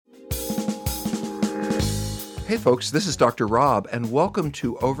Hey folks, this is Dr. Rob, and welcome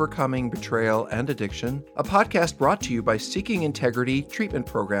to Overcoming Betrayal and Addiction, a podcast brought to you by Seeking Integrity Treatment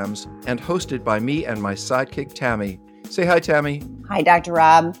Programs and hosted by me and my sidekick, Tammy. Say hi, Tammy. Hi, Dr.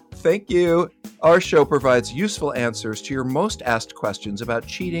 Rob. Thank you. Our show provides useful answers to your most asked questions about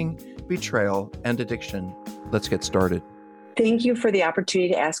cheating, betrayal, and addiction. Let's get started. Thank you for the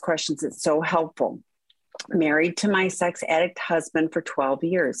opportunity to ask questions. It's so helpful. Married to my sex addict husband for 12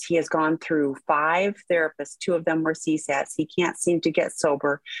 years. He has gone through 5 therapists. 2 of them were CSATs. He can't seem to get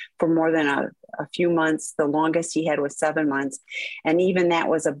sober for more than a few months. The longest he had was 7 months. And even that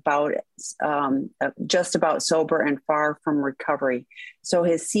was about just about sober and far from recovery. So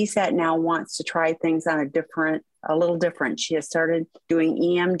his CSAT now wants to try things on a little different. She has started doing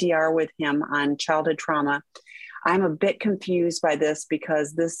EMDR with him on childhood trauma. I'm a bit confused by this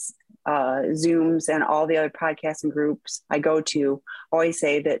because this Zooms and all the other podcasts and groups I go to always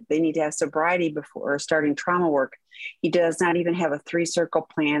say that they need to have sobriety before starting trauma work. He does not even have a 3-circle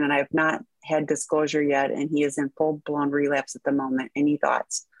plan, and I have not had disclosure yet, and he is in full-blown relapse at the moment. Any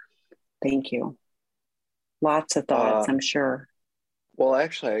thoughts? Thank you. Lots of thoughts, I'm sure. Well,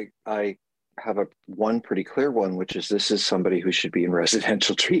 actually, I have one pretty clear one, which is this is somebody who should be in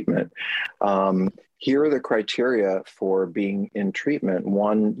residential treatment. Here are the criteria for being in treatment.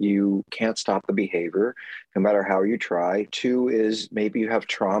 1, you can't stop the behavior, no matter how you try. 2 is maybe you have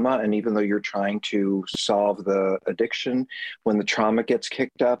trauma, and even though you're trying to solve the addiction, when the trauma gets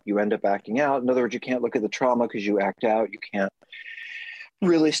kicked up, you end up acting out. In other words, you can't look at the trauma because you act out. You can't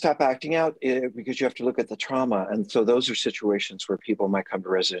really stop acting out because you have to look at the trauma. And so those are situations where people might come to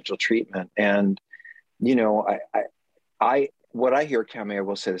residential treatment. And, you know, what I hear, Tammy, I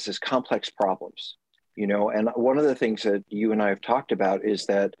will say this is complex problems. You know, and one of the things that you and I have talked about is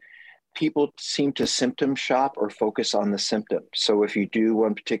that people seem to symptom shop or focus on the symptoms. So if you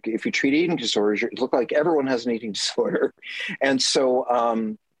do if you treat eating disorders, it looks like everyone has an eating disorder. And so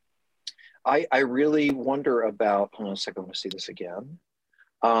I really wonder about, hold on a second, I want to see this again.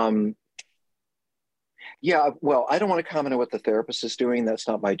 Yeah, well, I don't want to comment on what the therapist is doing. That's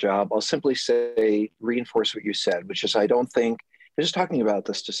not my job. I'll simply reinforce what you said, which is I was just talking about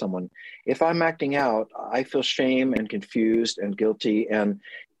this to someone. If I'm acting out, I feel shame and confused and guilty. And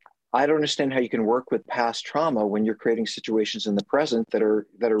I don't understand how you can work with past trauma when you're creating situations in the present that are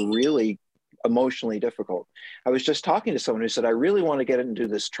really emotionally difficult. I was just talking to someone who said, I really want to get into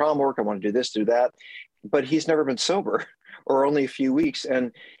this trauma work. I want to do this, do that. But he's never been sober or only a few weeks.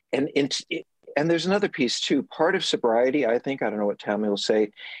 And there's another piece too. Part of sobriety, I think, I don't know what Tammy will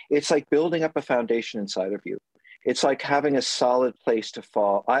say, it's like building up a foundation inside of you. It's like having a solid place to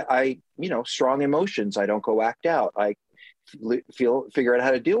fall. Strong emotions. I don't go act out. I figure out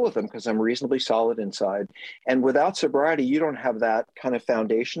how to deal with them because I'm reasonably solid inside. And without sobriety, you don't have that kind of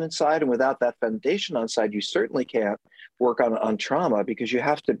foundation inside. And without that foundation inside, you certainly can't work on trauma because you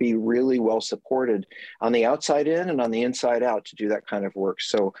have to be really well supported on the outside in and on the inside out to do that kind of work.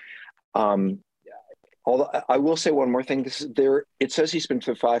 So, although I will say one more thing, it says he's been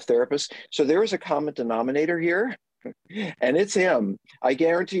to 5 therapists. So there is a common denominator here, and it's him. I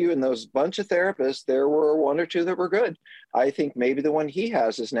guarantee you in those bunch of therapists, there were 1 or 2 that were good. I think maybe the one he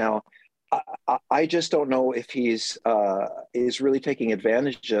has is now, I just don't know if he's is really taking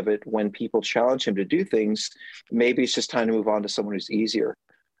advantage of it when people challenge him to do things. Maybe it's just time to move on to someone who's easier.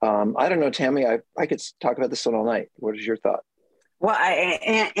 I don't know, Tammy, I could talk about this one all night. What is your thought? Well,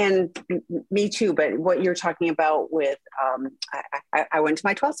 and me too. But what you're talking about with, I went to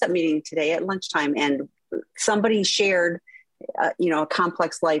my 12-step meeting today at lunchtime, and somebody shared, a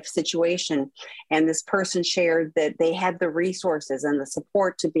complex life situation, and this person shared that they had the resources and the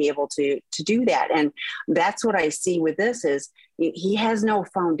support to be able to do that. And that's what I see with this is he has no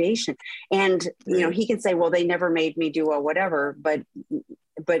foundation, and he can say, well, they never made me do a whatever, but.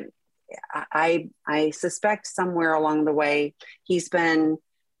 I suspect somewhere along the way he's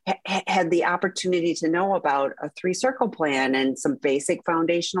had the opportunity to know about a 3-circle plan and some basic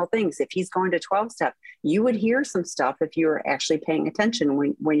foundational things. If he's going to 12-step, you would hear some stuff if you were actually paying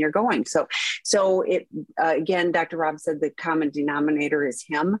attention when you're going. So it again, Dr. Rob said the common denominator is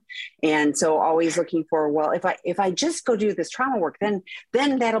him, and so always looking for, well, if I just go do this trauma work, then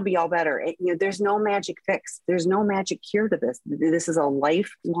that'll be all better. There's no magic fix. There's no magic cure to this. This is a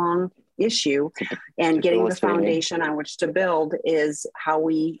lifelong issue, and getting the foundation on which to build is how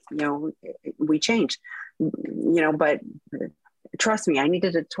we change, but trust me, I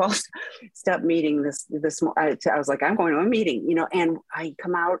needed a 12-step meeting this morning. I was like, I'm going to a meeting, and I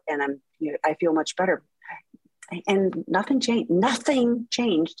come out and I feel much better, and nothing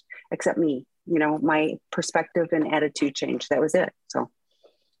changed except me, my perspective and attitude changed. That was it. So.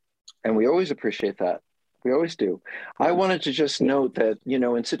 And we always appreciate that. We always do. I wanted to just note that,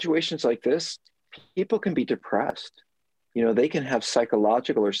 in situations like this, people can be depressed. They can have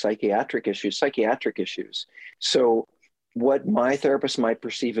psychological or psychiatric issues. So what my therapist might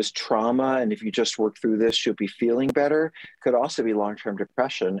perceive as trauma, and if you just work through this, you'll be feeling better, could also be long-term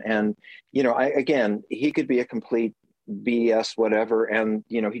depression. And, he could be a complete BS, whatever. And,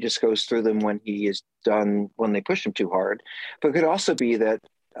 he just goes through them when he is done, when they push him too hard. But it could also be that,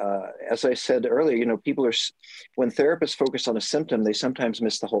 as I said earlier, when therapists focus on a symptom, they sometimes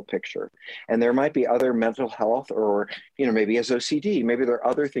miss the whole picture. And there might be other mental health, or, maybe he has OCD, maybe there are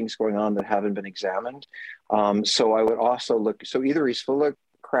other things going on that haven't been examined. So I would also look, so either he's full of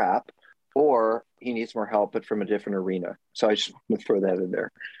crap or he needs more help, but from a different arena. So I just want to throw that in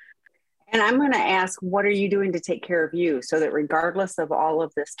there. And I'm going to ask, what are you doing to take care of you, so that regardless of all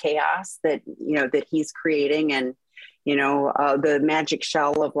of this chaos that, that he's creating, and, the magic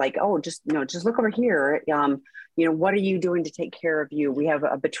shell of like, oh, just look over here. What are you doing to take care of you? We have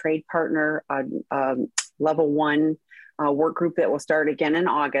a betrayed partner, level 1 work group that will start again in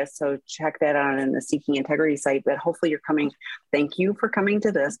August. So check that out in the Seeking Integrity site. But hopefully you're coming. Thank you for coming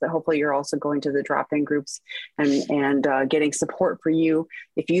to this. But hopefully you're also going to the drop-in groups and getting support for you.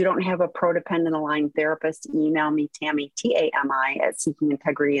 If you don't have a pro-dependent aligned therapist, email me, Tammy, Tami, at Seeking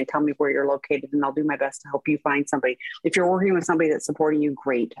Integrity, and tell me where you're located, and I'll do my best to help you find somebody. If you're working with somebody that's supporting you,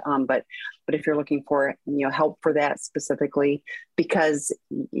 great. But if you're looking for help for that specifically, because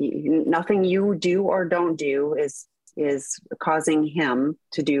nothing you do or don't do is causing him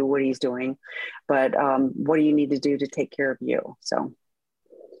to do what he's doing. But what do you need to do to take care of you? So,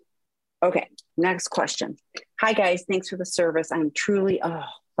 okay, next question. Hi guys, thanks for the service. I'm truly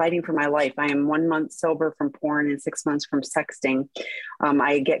fighting for my life. I am 1 month sober from porn and 6 months from sexting.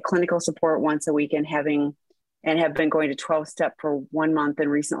 I get clinical support once a week and have been going to 12-step for 1 month,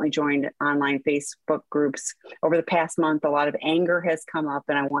 and recently joined online Facebook groups. Over the past month, a lot of anger has come up,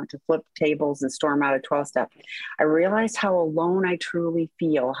 and I want to flip tables and storm out of 12-step. I realized how alone I truly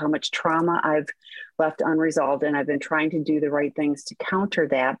feel, how much trauma I've left unresolved, and I've been trying to do the right things to counter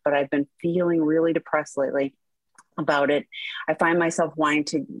that, but I've been feeling really depressed lately about it. I find myself wanting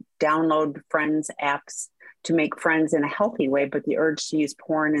to download friends' apps to make friends in a healthy way, but the urge to use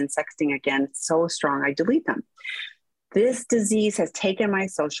porn and sexting again is so strong, I delete them. This disease has taken my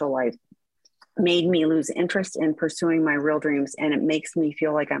social life, made me lose interest in pursuing my real dreams, and it makes me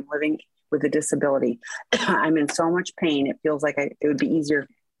feel like I'm living with a disability. I'm in so much pain. It feels like it would be easier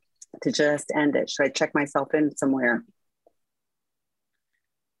to just end it. Should I check myself in somewhere?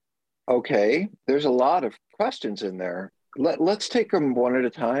 Okay, there's a lot of questions in there. Let's take them one at a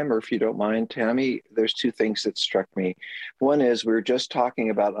time, or if you don't mind, Tammy, there's two things that struck me. One is we were just talking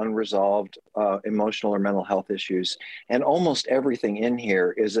about unresolved emotional or mental health issues, and almost everything in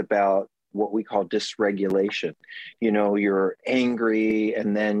here is about what we call dysregulation. You're angry,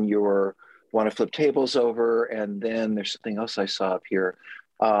 and then you want to flip tables over, and then there's something else I saw up here.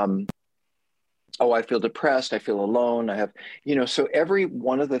 I feel depressed, I feel alone, I have, so every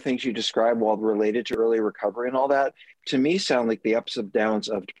one of the things you described, while related to early recovery and all that, to me sound like the ups and downs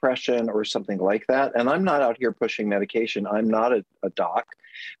of depression or something like that. And I'm not out here pushing medication. I'm not a doc,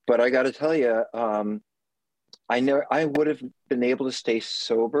 but I got to tell you, I would have been able to stay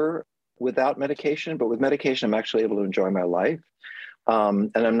sober without medication, but with medication, I'm actually able to enjoy my life.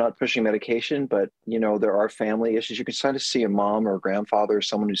 And I'm not pushing medication, but there are family issues. You can kind of see a mom or a grandfather or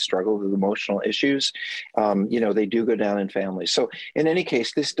someone who struggled with emotional issues. They do go down in families. So in any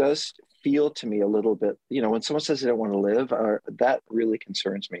case, this does feel to me a little bit, when someone says they don't want to live, that really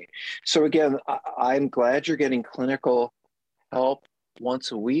concerns me. So again, I'm glad you're getting clinical help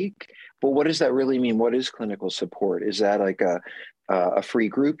once a week, but what does that really mean? What is clinical support? Is that like a free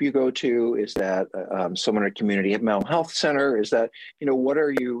group you go to? Is that someone at a community mental health center? Is that, what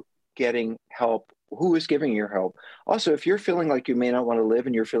are you getting help? Who is giving your help? Also, if you're feeling like you may not want to live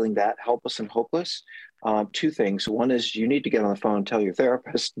and you're feeling that helpless and hopeless, two things. One is you need to get on the phone and tell your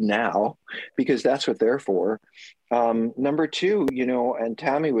therapist now, because that's what they're for. Number two, and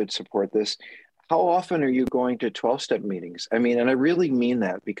Tammy would support this, how often are you going to 12-step meetings? I mean, and I really mean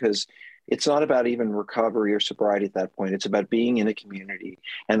that, because it's not about even recovery or sobriety at that point. It's about being in a community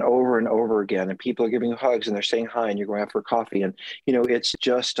and over again. And people are giving you hugs and they're saying hi and you're going out for coffee. And, it's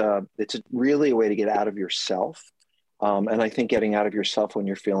just, it's really a way to get out of yourself. And I think getting out of yourself when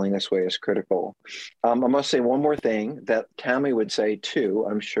you're feeling this way is critical. I must say one more thing that Tammy would say too,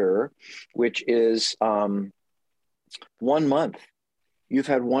 I'm sure, which is 1 month. You've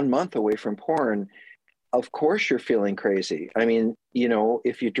had 1 month away from porn. Of course you're feeling crazy. I mean,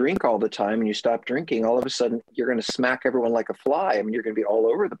 if you drink all the time and you stop drinking, all of a sudden you're going to smack everyone like a fly. I mean, you're going to be all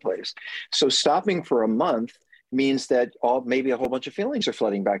over the place. So stopping for a month means that maybe a whole bunch of feelings are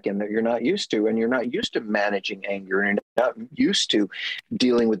flooding back in that you're not used to, and you're not used to managing anger, and you're not used to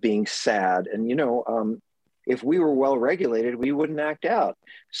dealing with being sad. And, if we were well regulated, we wouldn't act out.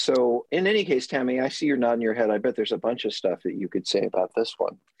 So in any case, Tammy, I see you're nodding your head. I bet there's a bunch of stuff that you could say about this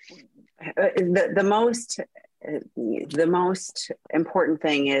one. The most important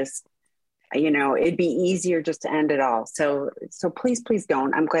thing is, it'd be easier just to end it all. So please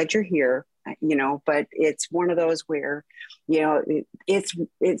don't. I'm glad you're here, but it's one of those where,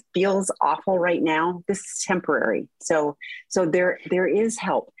 it feels awful right now. This is temporary. So there is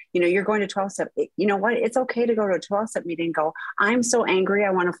help. You're going to 12-step. You know what? It's okay to go to a 12-step meeting and go, I'm so angry, I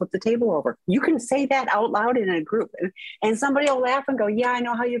want to flip the table over. You can say that out loud in a group, and somebody will laugh and go, yeah, I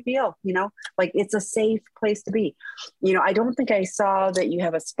know how you feel. Like, it's a safe place to be. I don't think I saw that you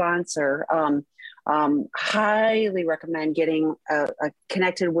have a sponsor. Highly recommend getting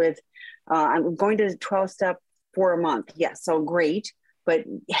connected with, I'm going to 12-step for a month. Yes. So great. But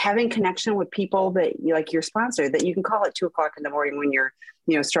having connection with people that like your sponsor, that you can call at 2:00 in the morning when you're,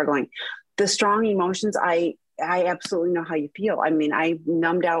 struggling. The strong emotions, I absolutely know how you feel. I mean, I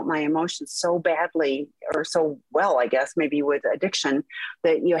numbed out my emotions so badly, or so well, I guess, maybe with addiction,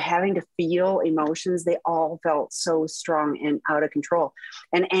 that, having to feel emotions, they all felt so strong and out of control.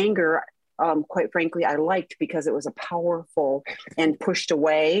 And anger, quite frankly, I liked, because it was a powerful and pushed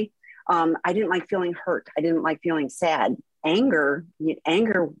away. I didn't like feeling hurt. I didn't like feeling sad. Anger,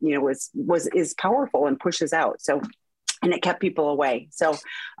 is powerful and pushes out. So, and it kept people away. So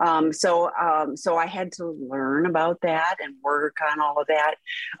I had to learn about that and work on all of that.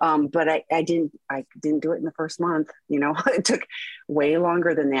 But I didn't do it in the first month. It took way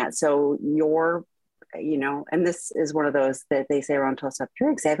longer than that. So and this is one of those that they say around 12-step, you're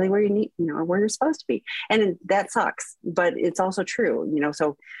exactly where you need, where you're supposed to be. And that sucks, but it's also true,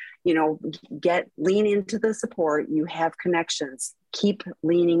 so, lean into the support. You have connections, keep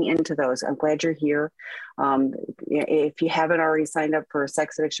leaning into those. I'm glad you're here. If you haven't already signed up for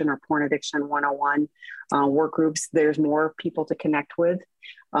Sex Addiction or Porn Addiction 101 work groups, there's more people to connect with.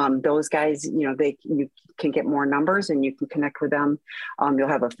 Those guys, you can get more numbers and you can connect with them. You'll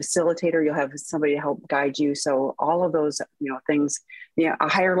have a facilitator, you'll have somebody to help guide you. So all of those, things, a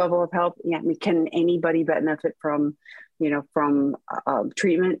higher level of help. Yeah. I mean, can anybody benefit from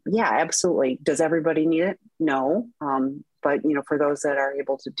treatment? Yeah, absolutely. Does everybody need it? No. But, for those that are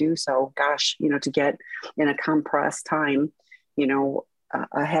able to do so, gosh, to get in a compressed time,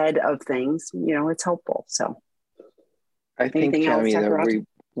 ahead of things, it's helpful. So I think, Tammy,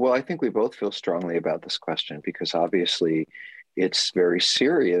 I think we both feel strongly about this question, because obviously it's very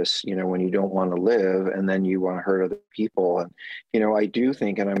serious, when you don't want to live and then you want to hurt other people. And, I do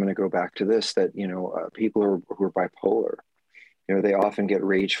think, and I'm going to go back to this, that, people who are bipolar, they often get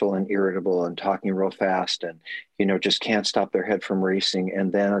rageful and irritable and talking real fast and, just can't stop their head from racing.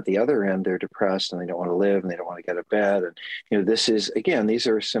 And then at the other end, they're depressed and they don't want to live and they don't want to get out of bed. And, this is, again, these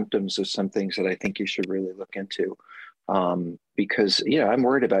are symptoms of some things that I think you should really look into. Because, I'm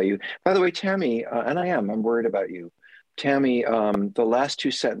worried about you. By the way, Tammy, and I'm worried about you. Tammy, the last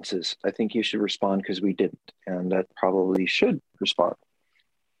two sentences, I think you should respond, because we didn't, and that probably should respond.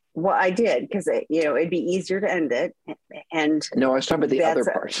 Well, I did, because it'd be easier to end it. And no, I was talking about the other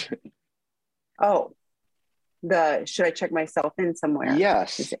part. Should I check myself in somewhere?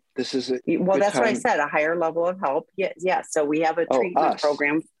 Yes, this is well, that's what I said, a higher level of help. Yes. So we have a treatment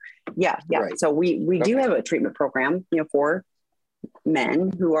program. Yeah. Right. So we do have a treatment program, for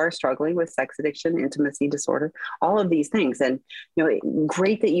men who are struggling with sex addiction, intimacy disorder, all of these things. And,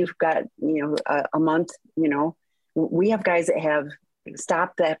 great that you've got, a month, we have guys that have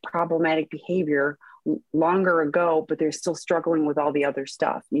stopped that problematic behavior longer ago, but they're still struggling with all the other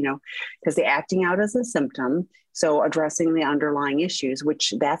stuff, because the acting out is a symptom. So addressing the underlying issues,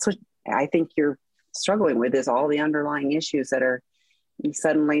 which that's what I think you're struggling with, is all the underlying issues that are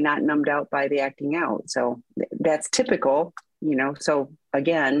suddenly not numbed out by the acting out. So that's typical, so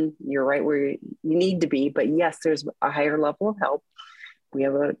again, you're right where you need to be, but yes, there's a higher level of help. We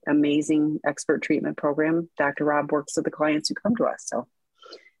have an amazing expert treatment program. Dr. Rob works with the clients who come to us. So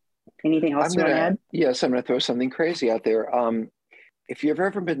anything else you want to add? Yes, I'm going to throw something crazy out there. If you've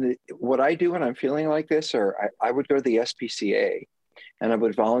ever been, what I do when I'm feeling like this, or I would go to the SPCA and I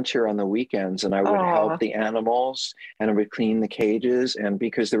would volunteer on the weekends and I would help the animals and I would clean the cages. And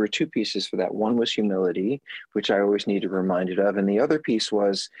because there were two pieces for that. One was humility, which I always needed reminded of. And the other piece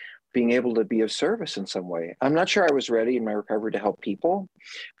was being able to be of service in some way. I'm not sure I was ready in my recovery to help people,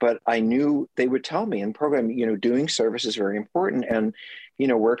 but I knew they would tell me in program, doing service is very important. And,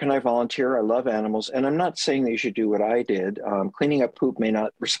 where can I volunteer? I love animals. And I'm not saying that you should do what I did. Cleaning up poop may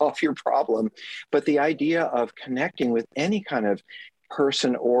not resolve your problem, but the idea of connecting with any kind of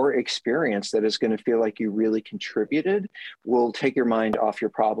person or experience that is going to feel like you really contributed will take your mind off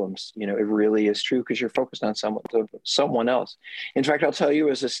your problems. It really is true because you're focused on someone else. In fact, I'll tell you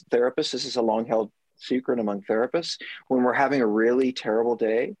as a therapist, this is a long held secret among therapists. When we're having a really terrible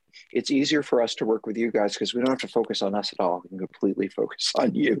day, it's easier for us to work with you guys because we don't have to focus on us at all. We can completely focus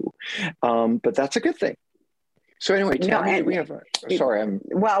on you. But that's a good thing. So anyway, Tammy, we have,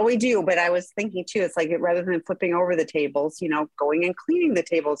 well, we do, but I was thinking too, it's like rather than flipping over the tables, going and cleaning the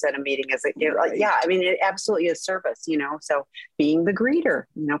tables at a meeting is right. Yeah, I mean, it absolutely is service, so being the greeter,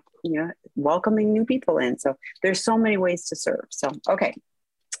 welcoming new people in. So there's so many ways to serve. So, okay.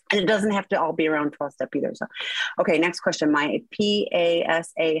 And it doesn't have to all be around 12-step either. So, okay, next question. My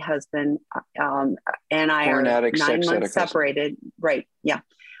PASA husband and I are 9 months separated. Right, yeah.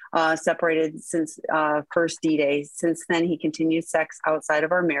 Separated since first D-Day. Since then, he continued sex outside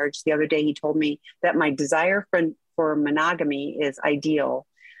of our marriage. The other day, he told me that my desire for monogamy is ideal.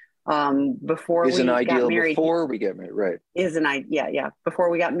 Before we got married, right? Before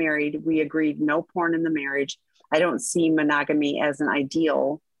we got married, we agreed no porn in the marriage. I don't see monogamy as an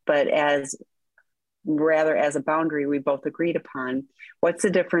ideal, but rather as a boundary we both agreed upon. What's the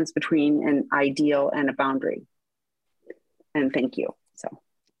difference between an ideal and a boundary? And thank you. So.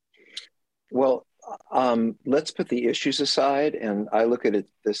 Well, let's put the issues aside, and I look at it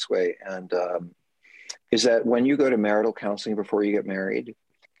this way, and is that when you go to marital counseling before you get married,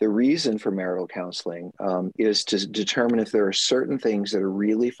 the reason for marital counseling is to determine if there are certain things that are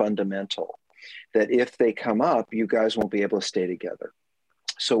really fundamental, that if they come up, you guys won't be able to stay together.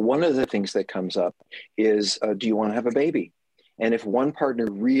 So one of the things that comes up is, do you want to have a baby? And if one partner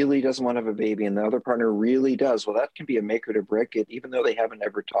really doesn't want to have a baby and the other partner really does, well, that can be a make or to break it, even though they haven't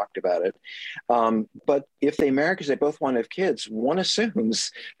ever talked about it. But if they marry because they both want to have kids, one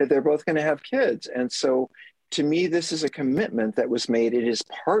assumes that they're both going to have kids. And so to me, this is a commitment that was made. It is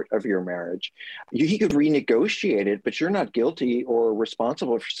part of your marriage. He could renegotiate it, but you're not guilty or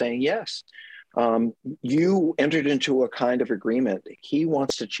responsible for saying yes. You entered into a kind of agreement. He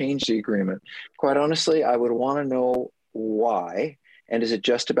wants to change the agreement. Quite honestly, I would want to know why, and is it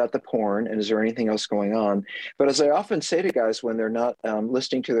just about the porn, and is there anything else going on? But as I often say to guys when they're not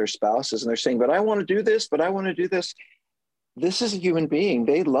listening to their spouses and they're saying, but I want to do this, but I want to do this. This is a human being.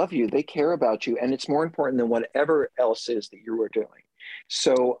 They love you. They care about you. And it's more important than whatever else is that you are doing.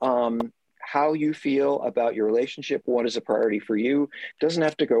 So how you feel about your relationship, what is a priority for you, doesn't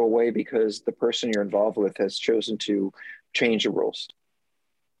have to go away because the person you're involved with has chosen to change the rules.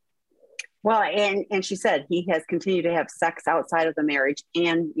 Well, and she said he has continued to have sex outside of the marriage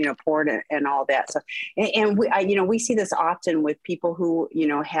and, porn and all that. So, and we see this often with people who,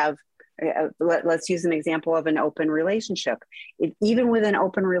 have, let's use an example of an open relationship. Even with an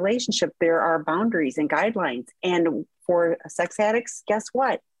open relationship, there are boundaries and guidelines. And for sex addicts, guess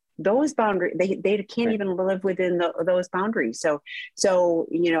what? Those boundaries, they can't even live within those boundaries. So,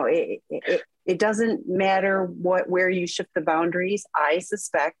 it doesn't matter where you shift the boundaries. I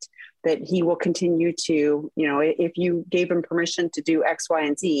suspect that he will continue to, if you gave him permission to do X, Y,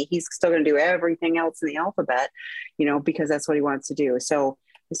 and Z, he's still going to do everything else in the alphabet, because that's what he wants to do. So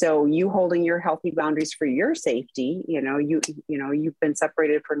you holding your healthy boundaries for your safety, you've been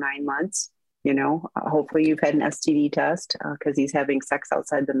separated for 9 months. Hopefully you've had an STD test because he's having sex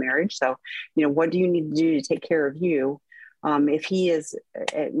outside the marriage. So, what do you need to do to take care of you? If he is,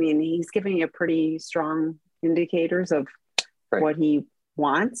 he's giving you pretty strong indicators of what he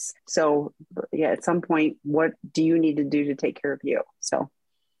wants. So yeah, at some point, what do you need to do to take care of you? So.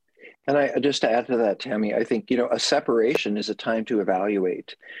 And I just to add to that, Tammy, I think, a separation is a time to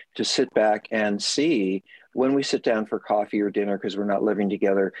evaluate, to sit back and see when we sit down for coffee or dinner, because we're not living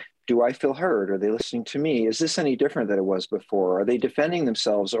together, do I feel heard? Are they listening to me? Is this any different than it was before? Are they defending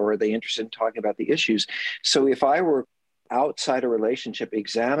themselves, or are they interested in talking about the issues? So if I were outside a relationship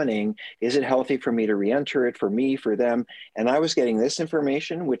examining, is it healthy for me to re-enter it, for me, for them? And I was getting this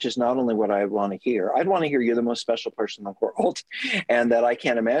information, which is not only what I want to hear. I'd want to hear you're the most special person in the world and that I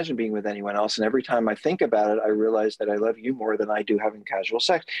can't imagine being with anyone else. And every time I think about it, I realize that I love you more than I do having casual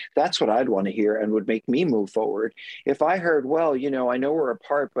sex. That's what I'd want to hear and would make me move forward. If I heard, well, I know we're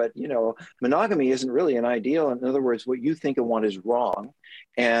apart, but, monogamy isn't really an ideal. In other words, what you think and want is wrong.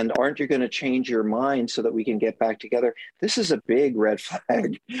 And aren't you going to change your mind so that we can get back together? This is a big red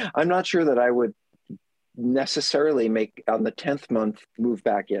flag. I'm not sure that I would necessarily make on the 10th month move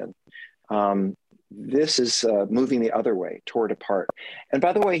back in. This is moving the other way toward apart. And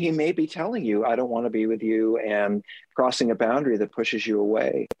by the way, he may be telling you, I don't want to be with you, and crossing a boundary that pushes you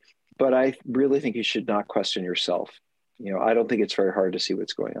away. But I really think you should not question yourself. I don't think it's very hard to see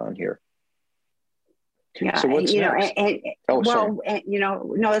what's going on here. Yeah. So what's next?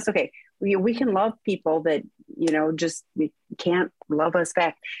 No, that's okay. We can love people that, just can't love us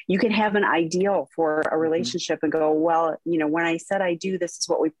back. You can have an ideal for a relationship and go, well, when I said I do, this is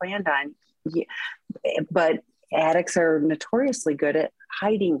what we planned on. Yeah. But addicts are notoriously good at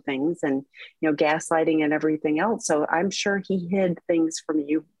hiding things and, gaslighting and everything else. So I'm sure he hid things from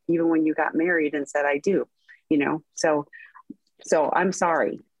you, even when you got married and said, I do, so I'm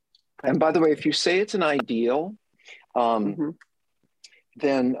sorry. And by the way, if you say it's an ideal, then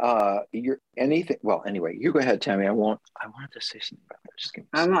you're anything. Well, anyway, you go ahead, Tammy. I wanted to say something about that. Just give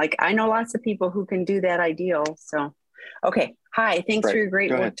me I know lots of people who can do that ideal. So, okay. Hi, thanks for your great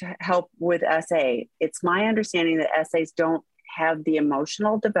work to help with SA. It's my understanding that SAs don't have the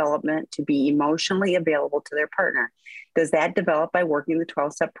emotional development to be emotionally available to their partner. Does that develop by working the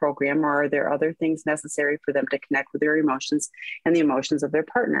 12-step program, or are there other things necessary for them to connect with their emotions and the emotions of their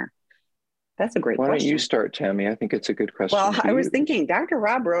partner? That's a great question. Why don't you start, Tammy? I think it's a good question. Well, I was thinking Dr.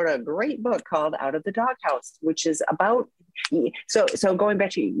 Rob wrote a great book called Out of the Doghouse, which is about, so going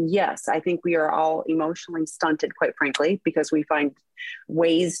back to, yes, I think we are all emotionally stunted, quite frankly, because we find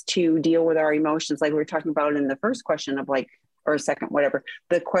ways to deal with our emotions. Like we were talking about in the first question of or second, whatever,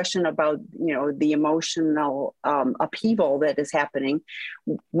 the question about, the emotional upheaval that is happening.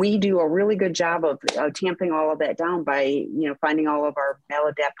 We do a really good job of tamping all of that down by, finding all of our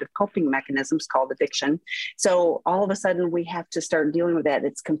maladaptive coping mechanisms called addiction. So all of a sudden we have to start dealing with that.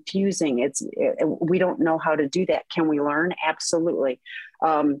 It's confusing. We don't know how to do that. Can we learn? Absolutely.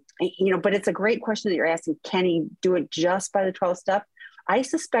 But it's a great question that you're asking. Can he do it just by the 12 step? I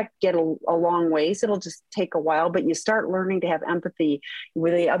suspect get a long ways. It'll just take a while, but you start learning to have empathy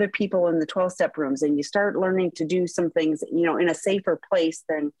with the other people in the 12-step rooms, and you start learning to do some things, in a safer place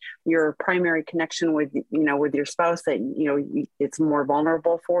than your primary connection with, with your spouse that, it's more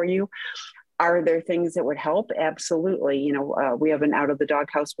vulnerable for you. Are there things that would help? Absolutely. We have an Out of the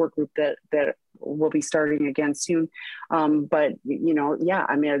Doghouse work group that will be starting again soon. But,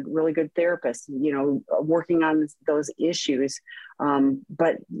 a really good therapist, working on those issues.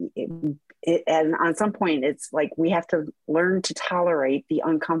 But and on some point, it's like we have to learn to tolerate the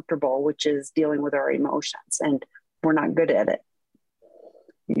uncomfortable, which is dealing with our emotions, and we're not good at it.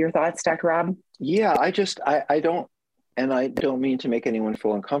 Your thoughts, Dr. Rob? Yeah, I don't. And I don't mean to make anyone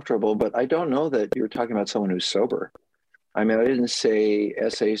feel uncomfortable, but I don't know that you're talking about someone who's sober. I mean, I didn't say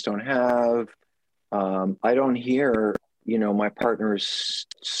SAs don't have, I don't hear, my partner's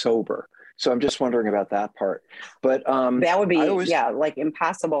sober. So I'm just wondering about that part. But that would be, like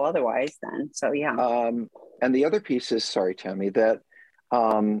impossible otherwise then. So, yeah. And the other piece is, sorry, Tammy, that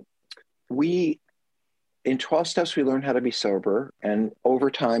in 12 steps, we learn how to be sober. And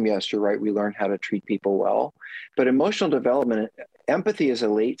over time, yes, you're right, we learn how to treat people well. But emotional development, empathy is a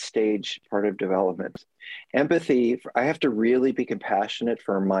late stage part of development. Empathy, I have to really be compassionate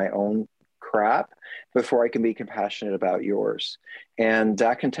for my own crap before I can be compassionate about yours. And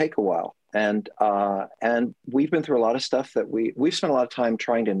that can take a while. And we've been through a lot of stuff that we've spent a lot of time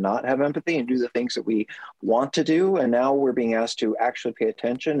trying to not have empathy and do the things that we want to do. And now we're being asked to actually pay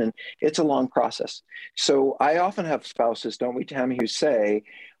attention, and it's a long process. So I often have spouses, don't we, Tammy, who say,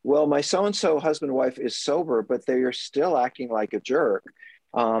 well, my so-and-so husband, wife is sober, but they are still acting like a jerk.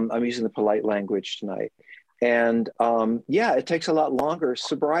 I'm using the polite language tonight. And it takes a lot longer.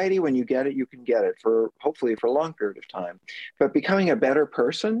 Sobriety, when you get it, you can get it hopefully for a long period of time. But becoming a better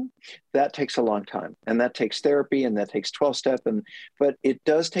person, that takes a long time. And that takes therapy, and that takes 12-step. But it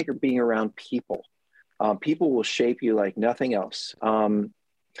does take being around people. People will shape you like nothing else. And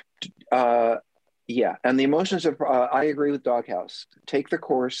the emotions of, I agree with Doghouse. Take the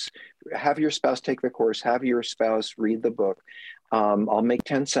course, have your spouse take the course, have your spouse read the book. I'll make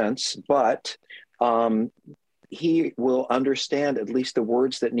 10 cents, but he will understand at least the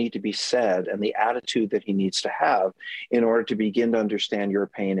words that need to be said and the attitude that he needs to have in order to begin to understand your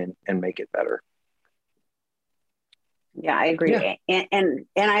pain and make it better. Yeah, I agree. Yeah. And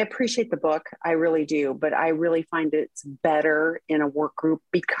I appreciate the book. I really do. But I really find it's better in a work group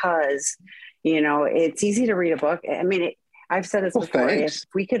because, it's easy to read a book. I mean, I've said this before. Thanks. If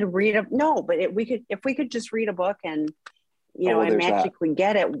we could read if we could just read a book and, and magically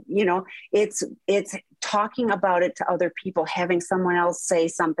get it, it's talking about it to other people, having someone else say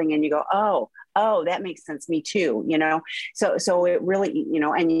something and you go, oh, oh, that makes sense. Me too. So it really,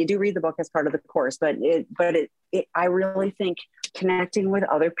 and you do read the book as part of the course, but I really think connecting with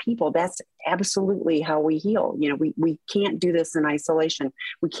other people, that's absolutely how we heal. We can't do this in isolation.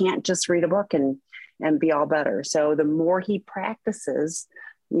 We can't just read a book and be all better. So the more he practices,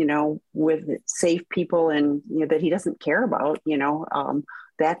 with safe people and that he doesn't care about,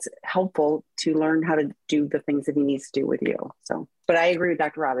 that's helpful to learn how to do the things that he needs to do with you. So, but I agree with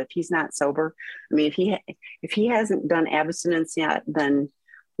Dr. Rob. If he's not sober, I mean, if he hasn't done abstinence yet, then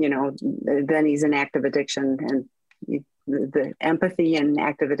then he's in active addiction, and the empathy and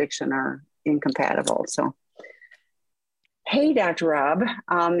active addiction are incompatible. So, hey, Dr. Rob,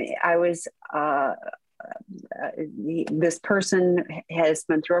 I was. This person has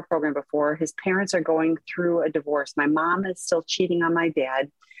been through a program before. His parents are going through a divorce. My mom is still cheating on my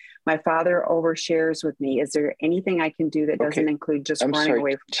dad. My father overshares with me. Is there anything I can do that doesn't include just running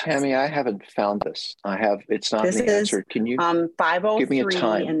away from Tammy, I haven't found this. It's not this in the answer. Can you 503 give me a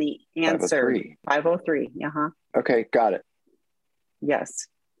time? And the answer 503. Okay, got it. Yes.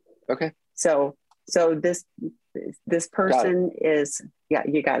 Okay. So this person is, yeah,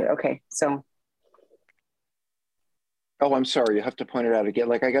 you got it. Okay. So oh, I'm sorry. You have to point it out again.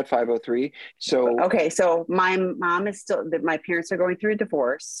 Like I got 503. So okay. So my mom is still. My parents are going through a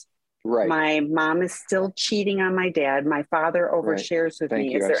divorce. Right. My mom is still cheating on my dad. My father overshares with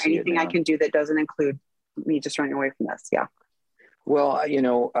me. Is there anything I can do that doesn't include me just running away from this? Yeah. Well,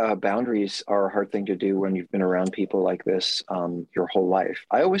 boundaries are a hard thing to do when you've been around people like this your whole life.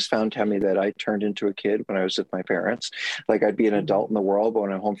 I always found, Tammy, that I turned into a kid when I was with my parents. Like I'd be an adult in the world, but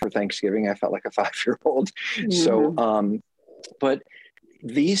when I'm home for Thanksgiving, I felt like a 5-year-old. Mm-hmm. So, but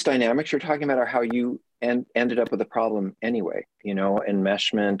these dynamics you're talking about are how you ended up with a problem anyway,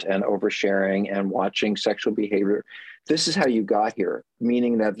 enmeshment and oversharing and watching sexual behavior. This is how you got here,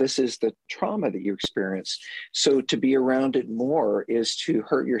 meaning that this is the trauma that you experienced. So to be around it more is to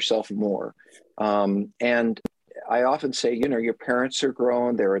hurt yourself more. And I often say, your parents are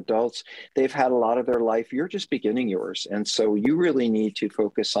grown, they're adults, they've had a lot of their life. You're just beginning yours. And so you really need to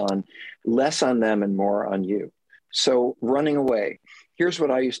focus on less on them and more on you. So running away. Here's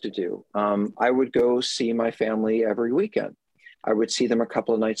what I used to do. I would go see my family every weekend. I would see them a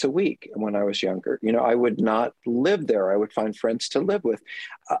couple of nights a week when I was younger. I would not live there. I would find friends to live with.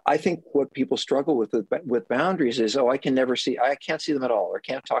 I think what people struggle with boundaries is, I can't see them at all or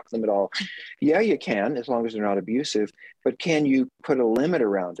can't talk to them at all. Yeah, you can, as long as they're not abusive, but can you put a limit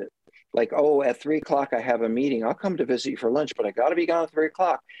around it? Like, at 3:00, I have a meeting. I'll come to visit you for lunch, but I got to be gone at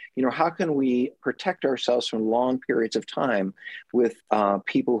 3:00. How can we protect ourselves from long periods of time with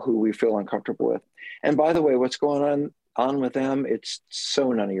people who we feel uncomfortable with? And by the way, what's going on with them, it's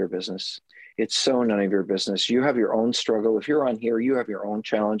so none of your business. It's so none of your business. You have your own struggle. If you're on here, you have your own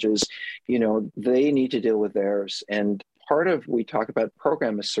challenges. They need to deal with theirs. And part of we talk about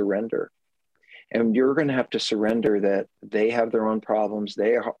program is surrender. And you're going to have to surrender that they have their own problems.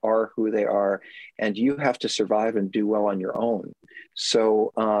 They are who they are. And you have to survive and do well on your own.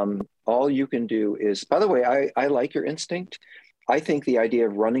 So all you can do is, by the way, I like your instinct. I think the idea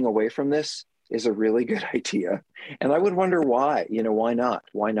of running away from this is a really good idea. And I would wonder why, why not?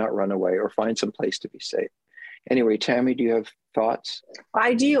 Why not run away or find some place to be safe? Anyway, Tammy, do you have thoughts?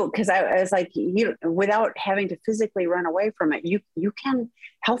 I do, because I was like, without having to physically run away from it, you can.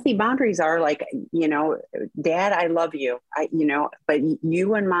 Healthy boundaries are like, Dad, I love you, but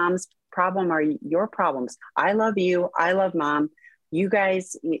you and Mom's problem are your problems. I love you. I love Mom. You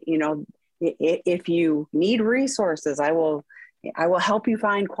guys, if you need resources, I will help you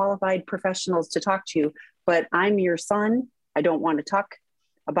find qualified professionals to talk to. But I'm your son. I don't want to talk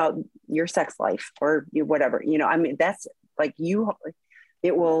about your sex life or whatever, that's like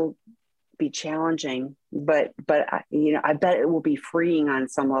it will be challenging, but I bet it will be freeing on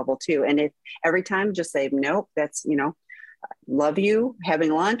some level too. And if every time just say, nope, that's, love you,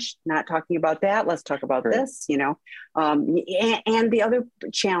 having lunch, not talking about that. Let's talk about this, and the other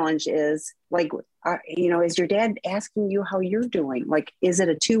challenge is like, is your dad asking you how you're doing? Like, is it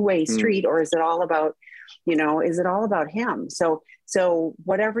a two-way street or is it all about, is it all about him? So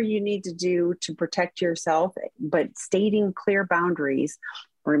whatever you need to do to protect yourself, but stating clear boundaries,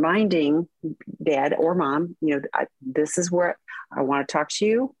 reminding Dad or Mom, this is where I want to talk to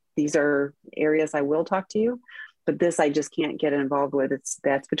you. These are areas I will talk to you, but this I just can't get involved with.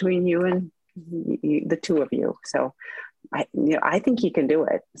 That's between you and the two of you. So I think he can do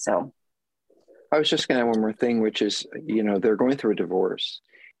it. So I was just going to add one more thing, which is, they're going through a divorce.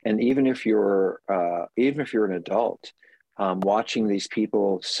 And even if you're an adult, watching these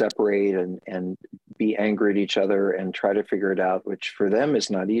people separate and be angry at each other and try to figure it out, which for them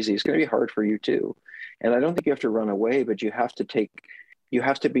is not easy. It's going to be hard for you too. And I don't think you have to run away, but you have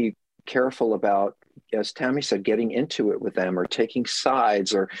to be careful about, as Tammy said, getting into it with them or taking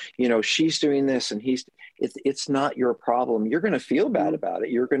sides, or, she's doing this and it's not your problem. You're going to feel bad about it.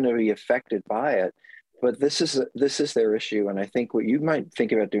 You're going to be affected by it, but this is their issue. And I think what you might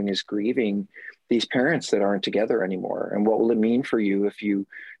think about doing is grieving these parents that aren't together anymore. And what will it mean for you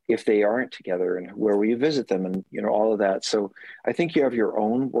if they aren't together, and where will you visit them, and, all of that. So I think you have your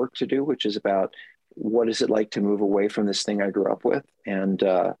own work to do, which is about what is it like to move away from this thing I grew up with, and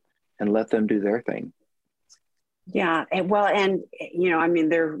let them do their thing. Yeah. And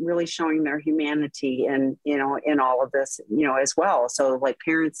they're really showing their humanity and, in all of this, as well. So like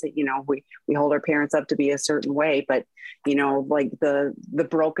parents that, we hold our parents up to be a certain way, but, like the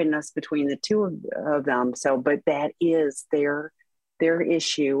brokenness between the two of them. So, but that is their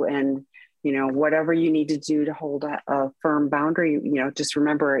issue. And, whatever you need to do to hold a firm boundary, just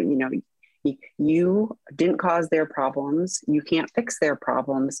remember, you didn't cause their problems. You can't fix their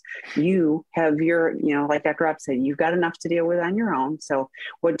problems. You have your, like Dr. Rob said, you've got enough to deal with on your own. So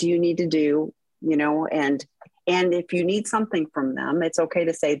what do you need to do, and if you need something from them, it's okay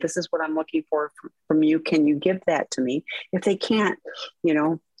to say, this is what I'm looking for from you. Can you give that to me? If they can't,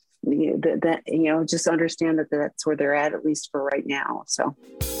 just understand that that's where they're at least for right now. So.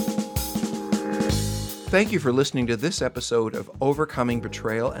 Thank you for listening to this episode of Overcoming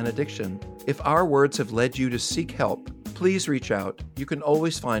Betrayal and Addiction. If our words have led you to seek help, please reach out. You can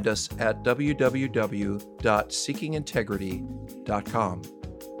always find us at www.seekingintegrity.com.